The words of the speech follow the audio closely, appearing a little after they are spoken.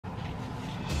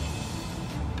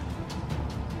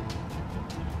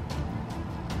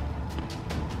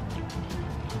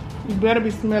You better be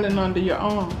smelling under your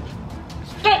arm.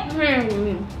 Stop playing with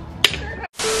me.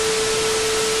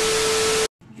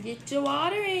 Get your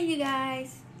water in, you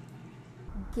guys.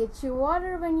 Get your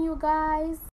water in, you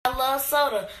guys. I love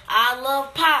soda. I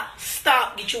love pop.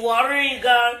 Stop. Get your water in, you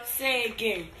guys. Say it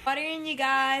again. Water in, you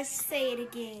guys. Say it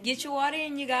again. Get your water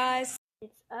in, you guys.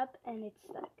 It's up and it's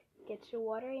stuck. Get your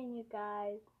water in, you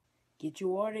guys. Get your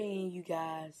water in, you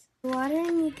guys. Water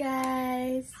in, you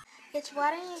guys. Get your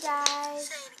water in, you guys.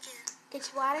 Say it again. Get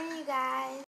your water in, you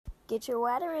guys. Get your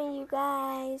water in, you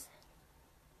guys.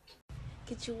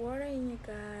 Get your water in, you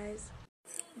guys.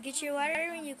 Get your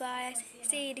water in, you guys.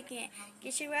 Say it again.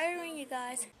 Get your water in, you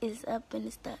guys. It's up and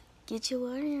it's stuck. Get your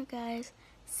water in, you guys.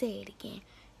 Say it again.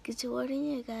 Get your water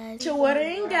in, you guys. Get your water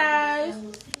in, guys.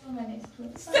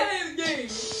 Say it again.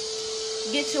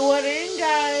 Get your water in,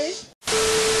 guys.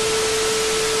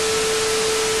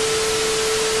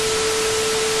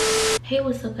 Hey,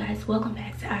 what's up, guys? Welcome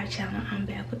back to our channel. I'm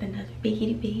back with another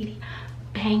biggity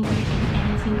banger,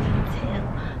 and as you can tell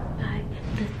by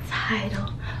the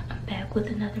title, I'm back with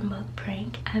another mug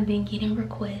prank. I've been getting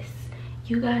requests.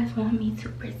 You guys want me to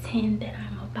pretend that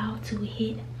I'm about to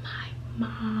hit my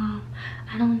mom.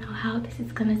 I don't know how this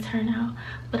is gonna turn out,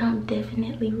 but I'm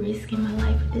definitely risking my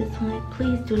life with this one.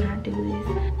 Please do not do this.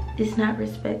 It's not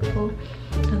respectful.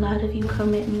 A lot of you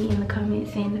come at me in the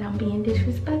comments saying that I'm being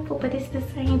disrespectful, but it's the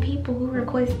same people who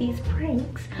request these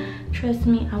pranks. Trust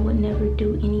me, I would never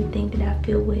do anything that I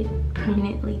feel would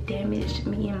permanently damage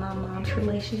me and my mom's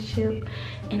relationship,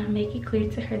 and I make it clear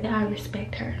to her that I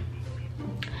respect her.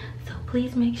 So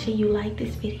please make sure you like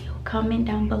this video, comment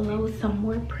down below some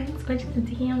more pranks, or just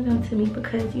DM them to me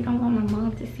because you don't want my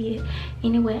mom to see it.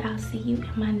 Anyway, I'll see you in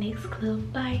my next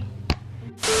clip. Bye.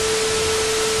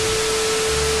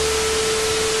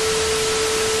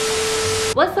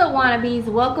 What's up, wannabes?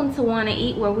 Welcome to Wanna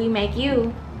Eat, where we make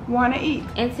you Wanna eat.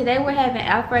 And today we're having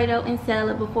Alfredo and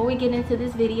salad. Before we get into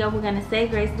this video, we're gonna say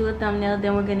grace, do a thumbnail,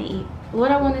 then we're gonna eat.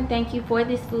 Lord, I want to thank you for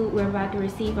this food we're about to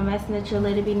receive. I'm asking that you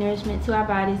let it be nourishment to our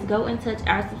bodies. Go and touch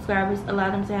our subscribers.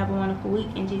 Allow them to have a wonderful week.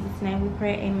 In Jesus' name we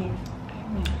pray, amen.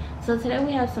 So today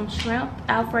we have some shrimp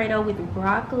Alfredo with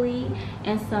broccoli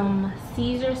and some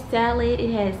Caesar salad.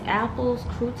 It has apples,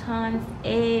 croutons,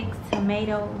 eggs,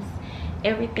 tomatoes,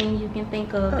 everything you can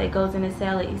think of that goes in a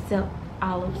salad except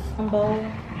olives. One bowl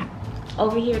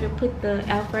over here to put the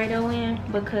Alfredo in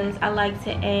because I like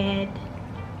to add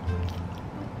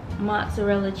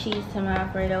mozzarella cheese to my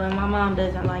Alfredo, and my mom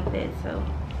doesn't like that, so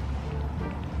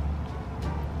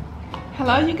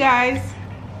Hello, you guys.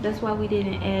 that's why we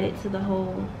didn't add it to the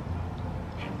whole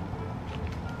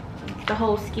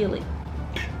skillet.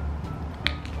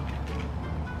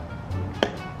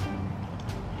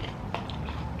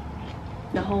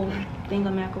 The whole thing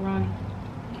of macaroni.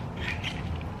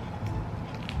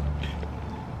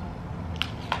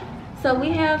 So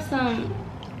we have some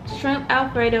shrimp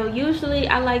Alfredo. Usually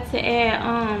I like to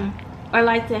add or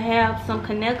like to have some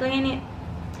Coneca in it,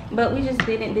 but we just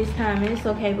didn't this time, and it's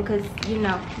okay because you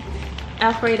know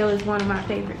Alfredo is one of my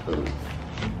favorite foods,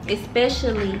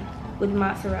 especially with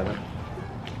mozzarella.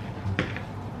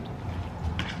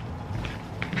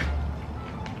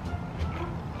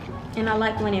 And I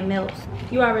like when it melts.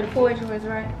 You already poured yours,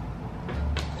 right?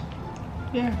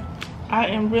 Yeah, I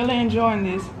am really enjoying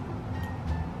this.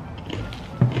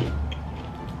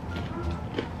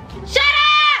 Shut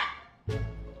up!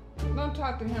 Don't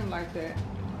talk to him like that.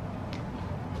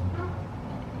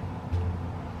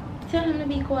 Tell him to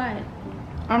be quiet.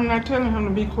 I'm not telling him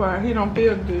to be quiet. He don't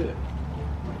feel good.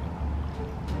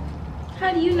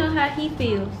 How do you know how he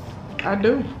feels? I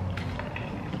do.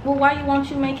 Well, why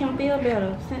won't you make him feel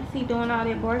better since he doing all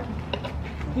that barking?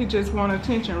 He just want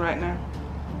attention right now.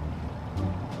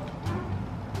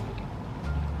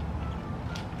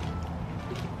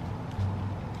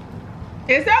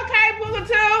 It's okay,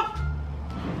 Boogatoo.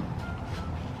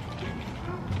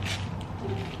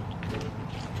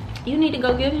 You need to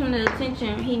go give him the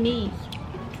attention he needs.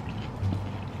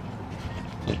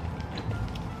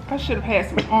 I should have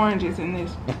had some oranges in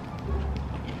this.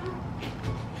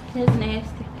 That's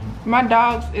nasty. My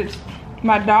dog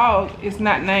is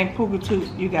not named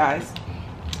Boogatoo, you guys.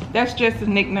 That's just a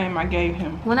nickname I gave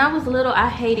him. When I was little, I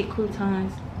hated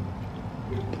croutons.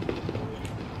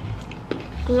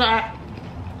 Cause I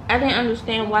didn't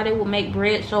understand why they would make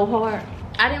bread so hard.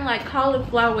 I didn't like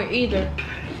cauliflower either.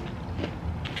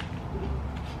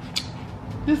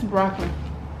 This broccoli.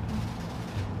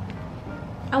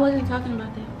 I wasn't talking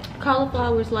about that.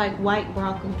 Cauliflower is like white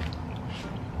broccoli.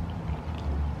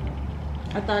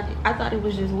 I thought it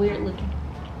was just weird looking.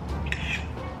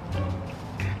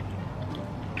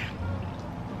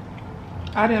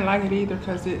 I didn't like it either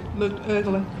because it looked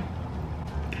ugly.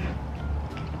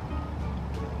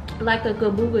 like a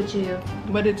gabuga chill.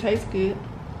 But it tastes good.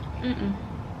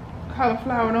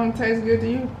 Cauliflower don't taste good to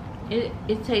you?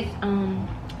 It tastes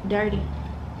dirty.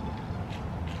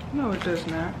 No, it does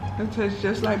not. It tastes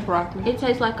just like broccoli. It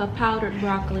tastes like a powdered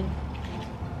broccoli.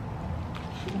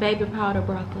 Baby powder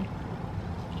broccoli.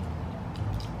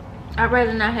 I'd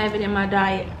rather not have it in my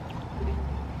diet.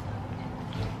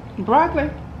 Broccoli,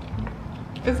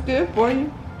 it's good for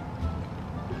you.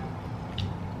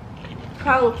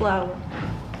 Cauliflower.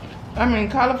 I mean,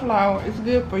 cauliflower is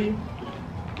good for you.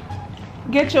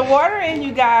 Get your water in,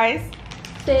 you guys.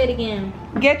 Say it again.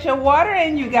 Get your water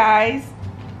in, you guys.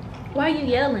 Why are you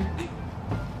yelling?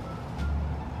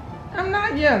 I'm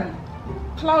not yelling.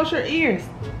 Close your ears.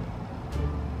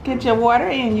 Get your water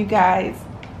in, you guys.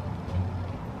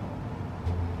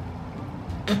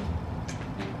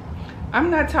 I'm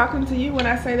not talking to you when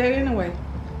I say that anyway.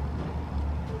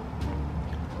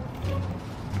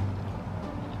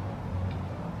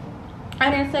 I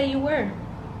didn't say you were.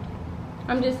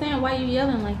 I'm just saying, why are you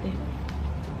yelling like that?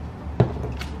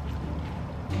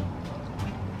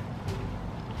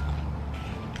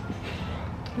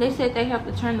 They said they have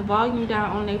to turn the volume down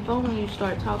on their phone when you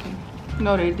start talking.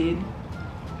 No, they didn't.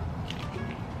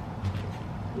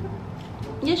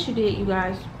 Yes, you did, you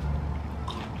guys.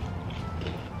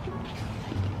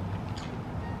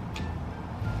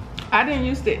 I didn't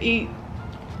used to eat,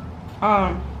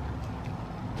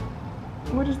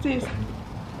 what is this?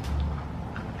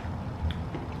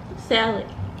 Salad.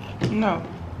 No.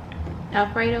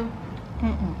 Alfredo.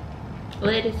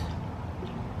 Lettuce.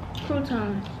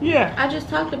 Croutons. Yeah. I just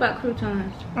talked about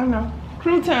croutons. I know.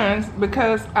 Croutons,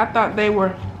 because I thought they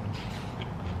were,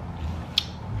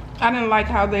 I didn't like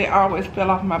how they always fell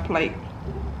off my plate.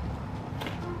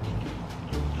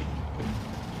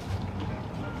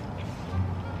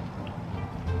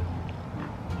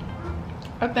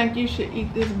 I think you should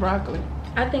eat this broccoli.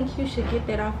 I think you should get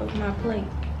that off of my plate.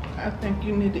 I think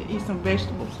you need to eat some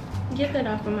vegetables. Get that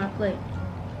off of my plate.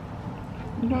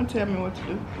 You don't tell me what to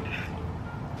do.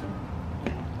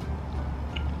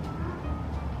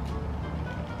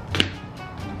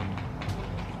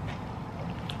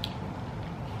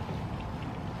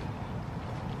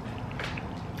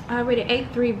 I already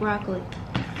ate 3 broccoli.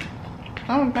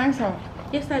 I don't think so.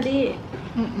 Yes, I did.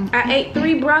 I ate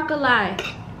 3 broccoli.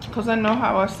 Because I know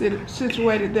how I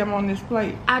situated them on this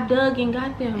plate. I dug and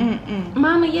got them.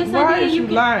 Mama, yes, Why I did. is you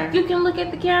lying? You can look at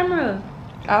the camera.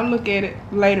 I'll look at it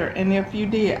later, and if you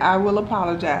did, I will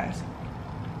apologize.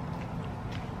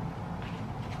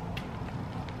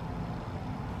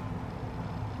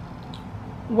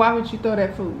 Why would you throw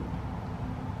that food?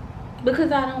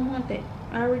 Because I don't want that.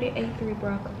 I already ate 3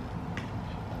 broccoli.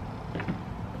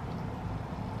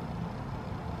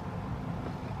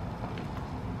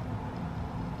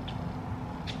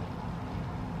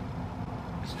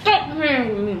 Stop playing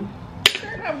with me.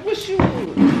 I wish you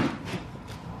would.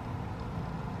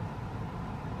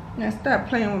 Now stop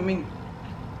playing with me.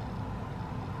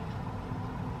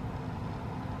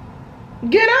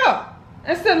 Get up!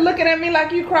 Instead of looking at me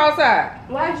like you cross-eyed.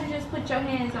 Why'd you just put your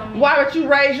hands on me? Why would you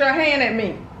raise your hand at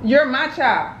me? You're my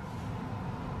child.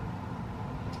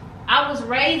 I was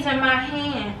raising my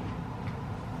hand.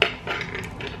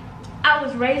 I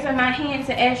was raising my hand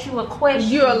to ask you a question.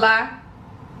 You're a lie.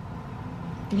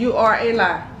 You are a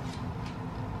lie.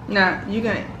 Now, you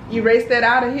can erase that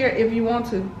out of here if you want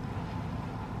to.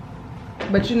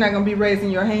 But you're not going to be raising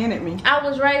your hand at me. I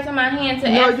was raising my hand to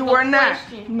ask you a question. No, you were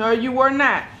not. No, you were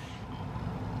not.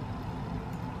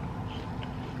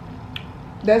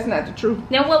 That's not the truth.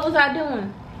 Then what was I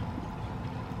doing?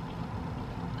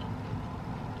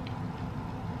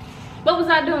 What was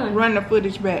I doing? Run the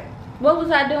footage back. What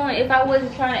was I doing if I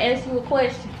wasn't trying to ask you a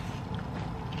question?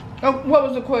 Oh, what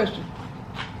was the question?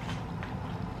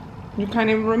 You can't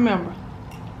even remember.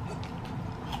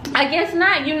 I guess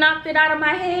not. You knocked it out of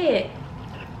my head.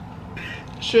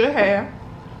 Should have.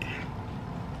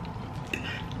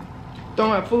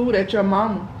 Throwing food at your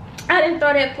mama. I didn't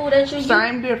throw that food at you.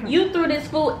 Same difference. You threw this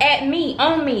food at me,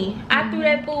 on me. I threw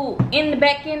that food in the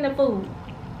back in the food.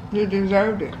 You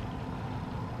deserved it.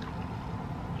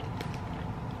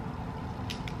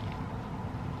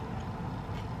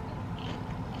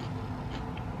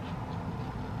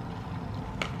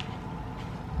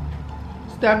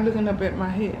 Stop looking up at my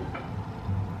head.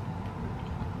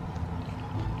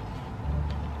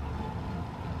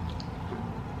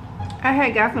 I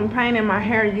had got some paint in my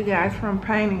hair, you guys, from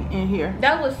painting in here.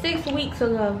 That was 6 weeks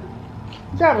ago.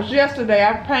 That was yesterday.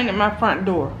 I painted my front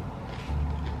door.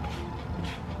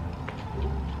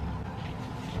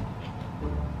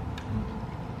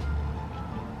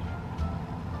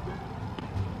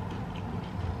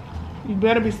 You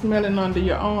better be smelling under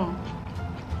your arm.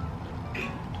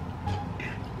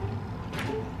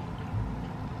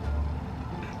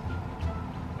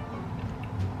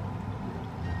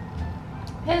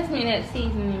 Pass me that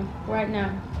seasoning right now.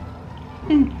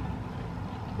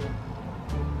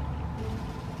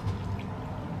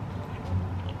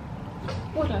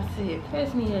 What I said?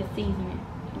 Pass me that seasoning.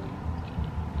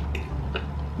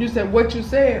 You said what you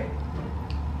said.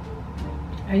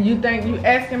 And you think you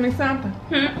asking me something?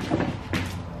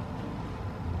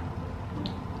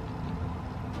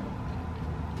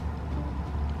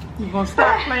 You gonna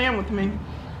stop playing with me?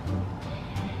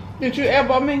 Did you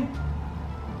elbow me?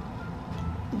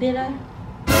 Did I?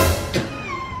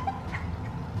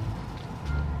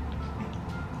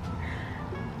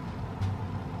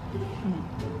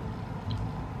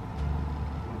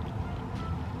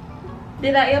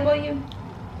 Did I elbow you?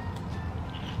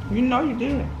 You know you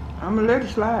did. I'm gonna let it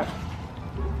slide.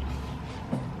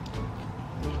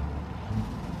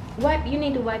 Wipe. You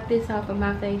need to wipe this off of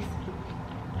my face.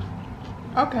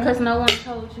 Okay. Because no one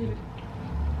told you.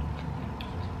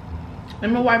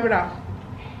 Let me wipe it off.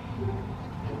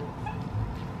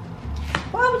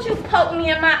 Why would you poke me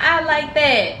in my eye like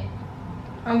that?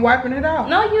 I'm wiping it off.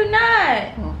 No, you're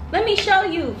not. Let me show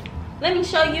you. Let me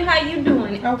show you how you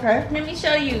doing it. Okay. Let me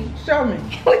show you. Show me.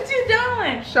 What you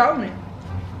doing? Show me.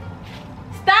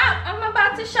 Stop. I'm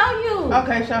about to show you.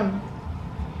 Okay, show me.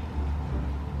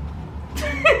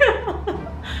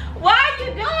 Why are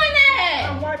you doing that?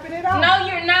 I'm wiping it off. No,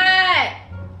 you're not.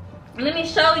 Let me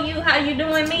show you how you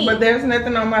doing me. But there's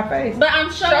nothing on my face. But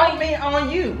I'm showing Show me on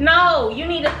you. No, you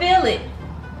need to feel it.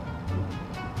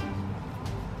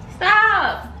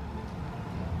 Stop.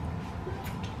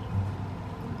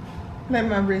 Let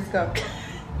my wrist go.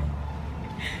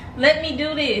 Let me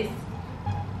do this.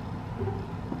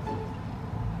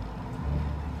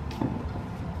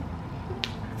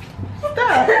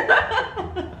 Stop.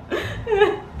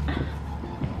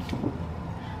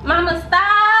 Mama, stop.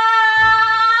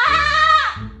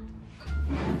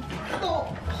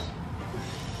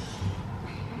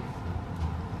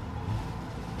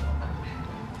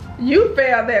 You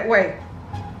fell that way.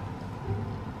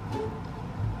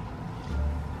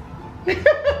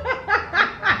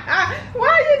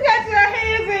 Why you got your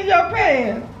hands in your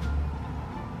pants?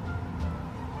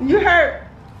 You hurt.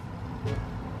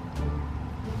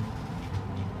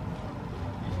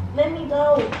 Let me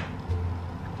go.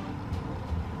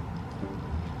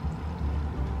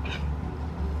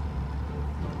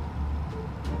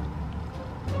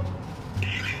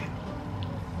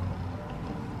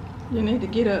 You need to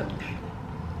get up.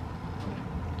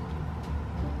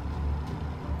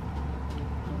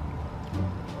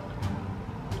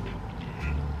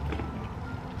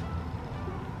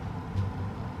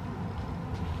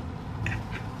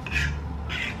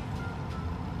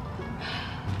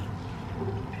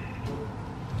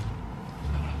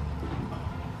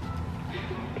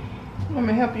 Want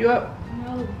me to help you up?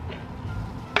 No.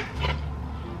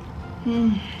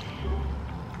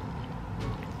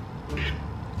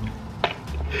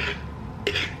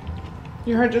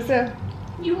 You hurt yourself?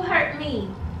 You hurt me.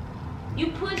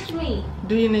 You pushed me.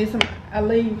 Do you need some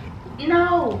Aleve?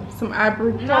 No. Some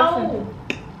ibuprofen?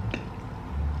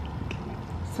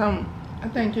 No. I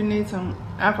think you need some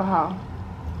alcohol.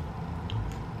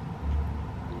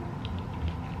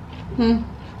 You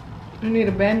need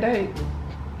a Band-Aid.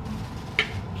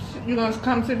 You gonna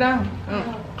come sit down?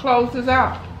 Close this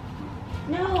out.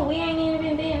 No, we ain't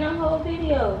even been in the whole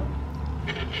video.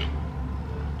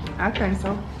 I think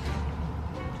so.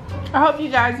 I hope you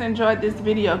guys enjoyed this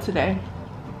video today.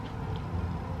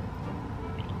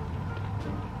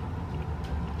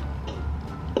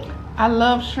 I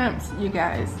love shrimps, you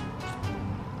guys.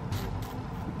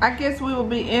 I guess we will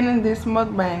be ending this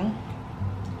mukbang.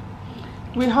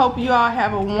 We hope you all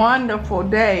have a wonderful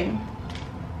day.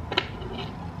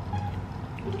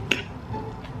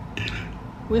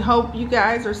 We hope you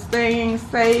guys are staying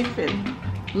safe and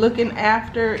looking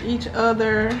after each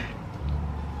other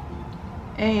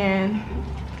and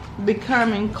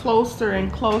becoming closer and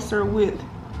closer with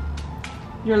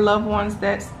your loved ones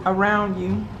that's around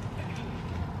you.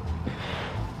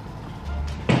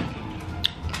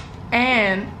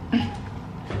 And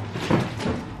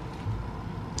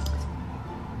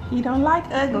he don't like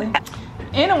ugly.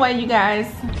 Anyway, you guys,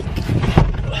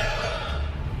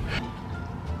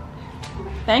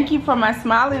 thank you for my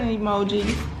smiling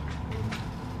emojis.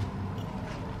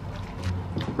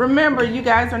 Remember, you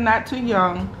guys are not too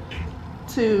young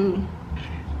to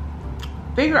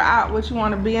figure out what you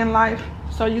want to be in life.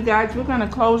 So you guys, we're going to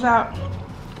close out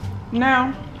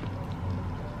now.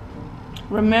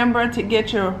 Remember to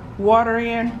get your water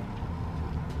in.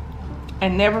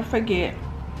 And never forget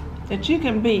that you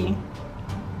can be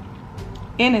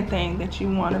anything that you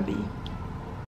want to be.